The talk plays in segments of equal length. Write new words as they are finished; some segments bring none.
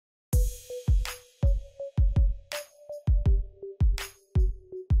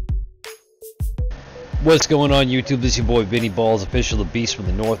What's going on, YouTube? This is your boy Vinny Balls, official the Beast from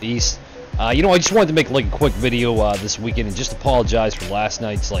the Northeast. I just wanted to make like a quick video this weekend and just apologize for last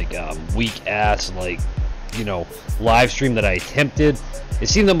night's weak ass live stream that I attempted. It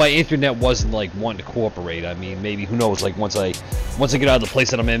seemed that my internet wasn't like wanting to cooperate. I mean, maybe who knows? Like once I get out of the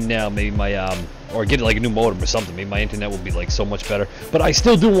place that I'm in now, maybe my or get like a new modem or something, maybe my internet will be like so much better. But I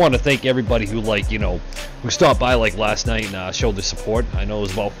still do want to thank everybody who who stopped by like last night and showed their support. I know it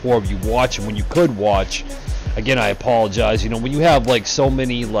was about 4 of you watching when you could watch. Again, I apologize. When you have like so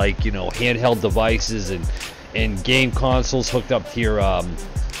many handheld devices and game consoles hooked up to your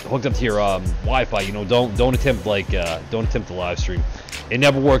Wi-Fi, don't attempt the live stream. It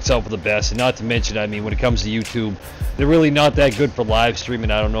never works out for the best. And not to mention, I mean, when it comes to YouTube, they're really not that good for live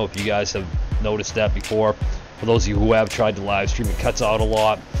streaming. I don't know if you guys have noticed that before. For those of you who have tried to live stream, it cuts out a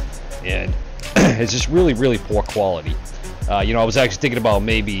lot, and it's just really poor quality. I was actually thinking about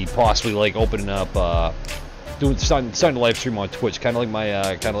maybe possibly like opening up, starting to live stream on Twitch, kind of like my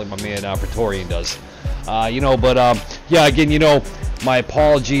man Praetorian does. Yeah, again, my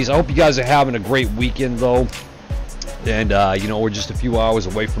apologies. I hope you guys are having a great weekend though. And we're just a few hours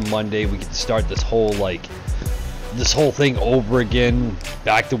away from Monday. We get to start this whole thing over again.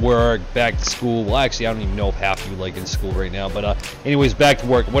 Back to work, back to school. Well, actually, I don't even know if half of you in school right now. But anyways, back to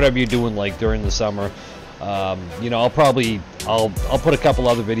work. Whatever you're doing during the summer. I'll put a couple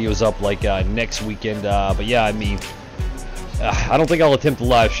other videos up next weekend. But yeah, I mean, I don't think I'll attempt the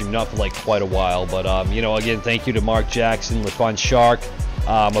live stream, not for quite a while. But again, thank you to Mark Jackson, LaFun Shark,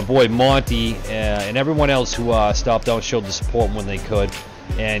 my boy Monty, and everyone else who stopped out and showed the support when they could.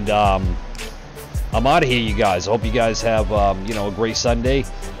 And I'm out of here, you guys. I hope you guys have a great Sunday,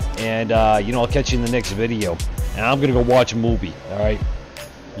 and I'll catch you in the next video. And I'm gonna go watch a movie. All right,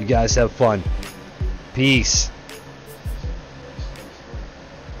 you guys have fun. Peace.